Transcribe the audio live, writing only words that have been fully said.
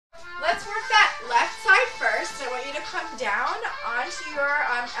let's work that left side first. So I want you to come down onto your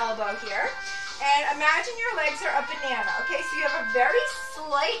elbow here. And imagine your legs are a banana, okay? So you have a very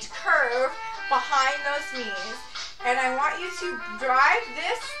slight curve behind those knees. And I want you to drive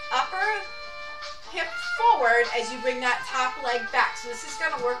this upper hip forward as you bring that top leg back. So this is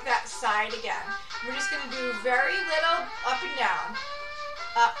going to work that side again. We're just going to do very little up and down.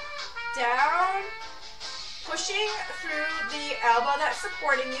 Up, down, pushing through the elbow that's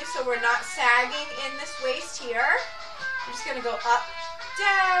supporting you so we're not sagging in this waist here. We're just going to go up,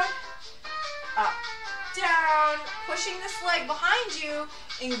 down, up, down. Pushing this leg behind you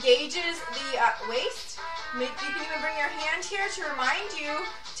engages the waist. You can even bring your hand here to remind you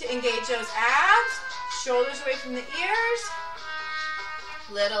to engage those abs. Shoulders away from the ears.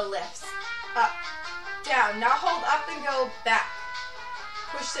 Little lifts. Up, down. Now hold up and go back.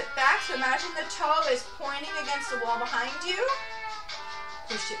 Push it back. So imagine the toe is pointing against the wall behind you.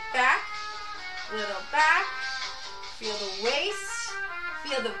 Push it back. Little back. Feel the waist.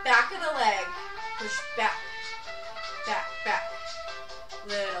 Feel the back of the leg. Push back. Back, back.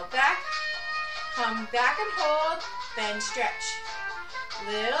 Little back. Come back and hold. Bend, stretch.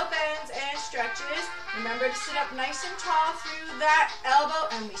 Little bends and stretches. Remember to sit up nice and tall through that elbow,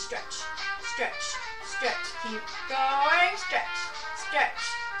 and we stretch, stretch, stretch. Keep going. Stretch, stretch,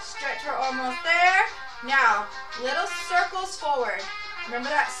 stretch. We're almost there. Now, little circles forward. Remember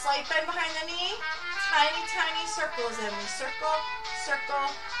that slight bend behind the knee? Tiny, tiny circles, and we circle, circle,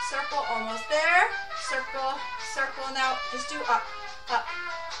 circle. Almost there. Circle, circle. Now, just do up, up,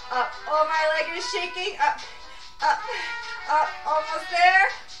 up. Oh, my leg is shaking. Up, up, up. Almost there.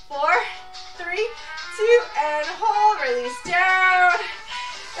 4, 3, 2, and hold. Release down.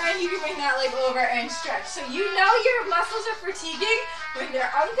 And you can bring that leg over and stretch. So you know your muscles are fatiguing when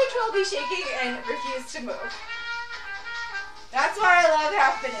they're uncontrollably shaking and refuse to move. That's why I love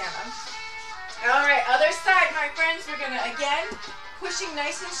half banana. All right, other side, my friends. We're going to, again, pushing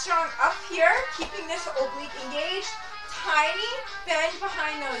nice and strong up here, keeping this oblique engaged. Tiny bend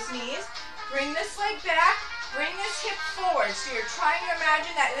behind those knees. Bring this leg back. Bring this hip forward. So you're trying to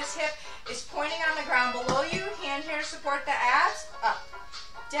imagine that this hip is pointing on the ground below you. Hand here to support the abs. Up,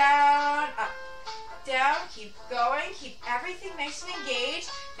 down, up, down. Keep going. Keep everything nice and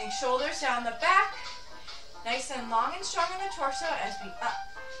engaged. Bring shoulders down the back. Nice and long and strong in the torso as we up,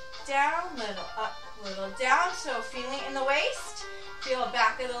 down, little up, little down. So feeling in the waist. Feel the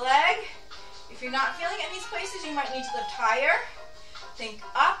back of the leg. If you're not feeling it in these places, you might need to lift higher. Think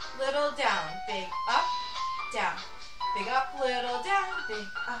up, little down. Big up, down. Big up, little down. Big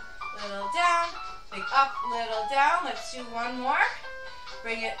up, little down. Big up, little down. Let's do one more.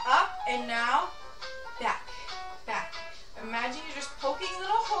 Bring it up and now back, back. Imagine you're just poking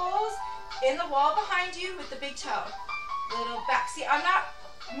little holes in the wall behind you with the big toe. Little back. See, I'm not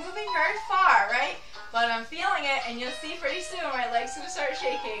moving very far, right? But I'm feeling it, and you'll see pretty soon my leg's gonna start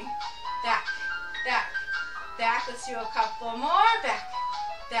shaking. Back, back, back. Let's do a couple more. Back,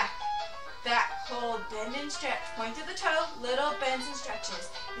 back, back. Hold, bend and stretch. Point to the toe, little bends and stretches.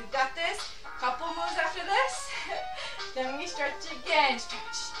 You've got this. Couple moves after this. Then we stretch again.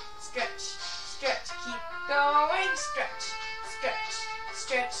 Stretch, stretch, stretch. Keep going. Stretch, stretch,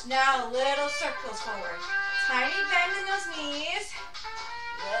 stretch. Now little circles forward. Tiny bend in those knees.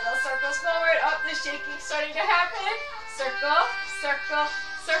 Little circles forward. Up, the shaking starting to happen. Circle, circle,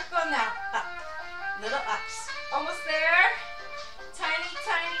 circle. Now up. Little ups. Almost there. Tiny,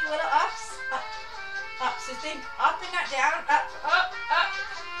 tiny little ups. Up, up. So think up and not down. Up, up, up,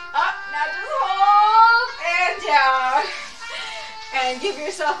 up. Now just hold and down. And give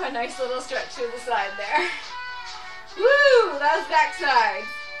yourself a nice little stretch to the side there. Woo! That was back side.